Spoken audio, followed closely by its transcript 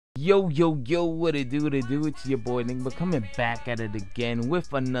Yo, what it do, it's your boy Enigma coming back at it again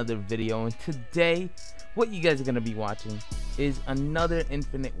with another video. And today, what you guys are going to be watching is another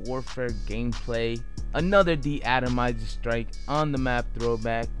Infinite Warfare gameplay, another DE-ATOMIZER strike on the map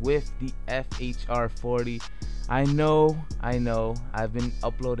Throwback with the FHR-40. I know, I've been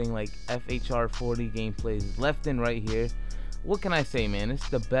uploading like FHR-40 gameplays left and right here. What can I say, man? It's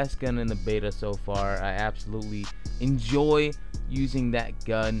the best gun in the beta so far. I absolutely enjoy using that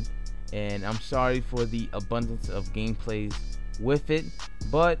gun, and I'm sorry for the abundance of gameplays with it,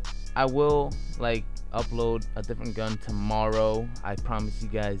 but I will like upload a different gun tomorrow. I promise you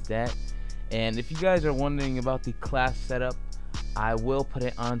guys that. And if you guys are wondering about the class setup, I will put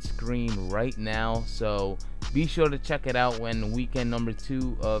it on screen right now, so be sure to check it out when weekend number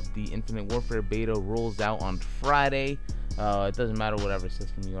 2 of the Infinite Warfare beta rolls out on Friday. It doesn't matter whatever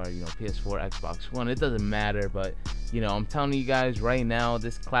system you are, PS4, Xbox One, it doesn't matter. But I'm telling you guys right now,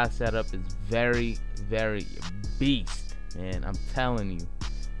 this class setup is very beast, man. I'm telling you,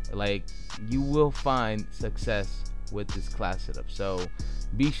 like, you will find success with this class setup, so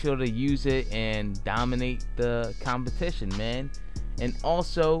be sure to use it and dominate the competition, man. And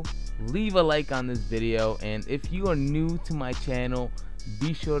also leave a like on this video, and if you are new to my channel,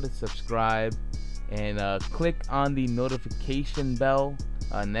 be sure to subscribe and click on the notification bell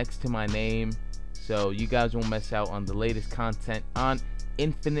next to my name, so you guys won't miss out on the latest content on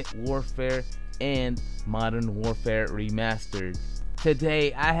Infinite Warfare and Modern Warfare Remastered.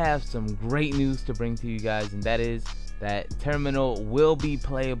 Today I have some great news to bring to you guys, and that is that Terminal will be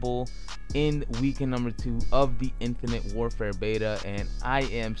playable in weekend number 2 of the Infinite Warfare beta, and I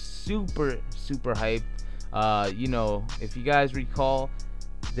am super hyped. If you guys recall,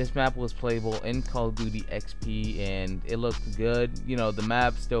 this map was playable in Call of Duty XP and it looked good. The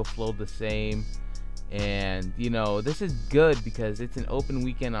map still flowed the same, and this is good because it's an open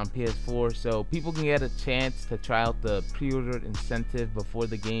weekend on PS4, so people can get a chance to try out the pre-order incentive before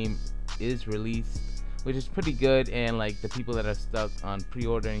the game is released, which is pretty good. And like the people that are stuck on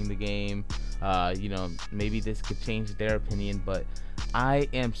pre-ordering the game, maybe this could change their opinion. But I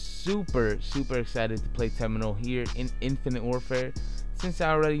am super excited to play Terminal here in Infinite Warfare, since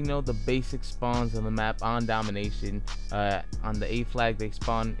I already know the basic spawns on the map. On Domination, on the A flag they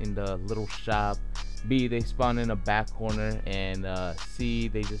spawn in the little shop, B they spawn in a back corner, and C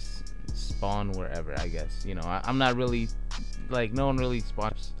they just spawn wherever, I guess. I'm not really, like, no one really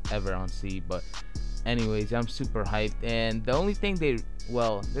spawns ever on C, but anyways, I'm super hyped. And the only thing there's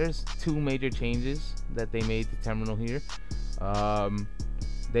 2 major changes that they made to Terminal here.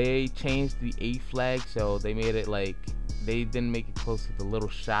 They changed the A flag, so they made it like, they didn't make it close to the little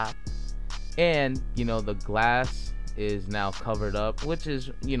shop, and the glass is now covered up, which is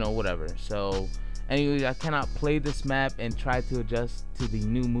whatever. So anyways, I cannot play this map and try to adjust to the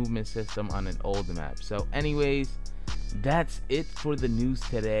new movement system on an old map. So anyways, that's it for the news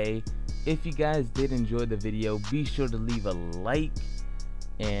today. If you guys did enjoy the video, be sure to leave a like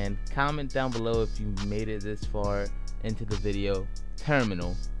and comment down below if you made it this far into the video.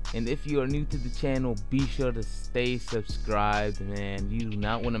 Terminal. And if you are new to the channel, be sure to stay subscribed, man. You do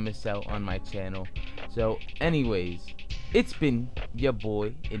not want to miss out on my channel. So anyways, it's been your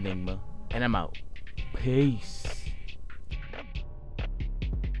boy Enigma, and I'm out. Peace.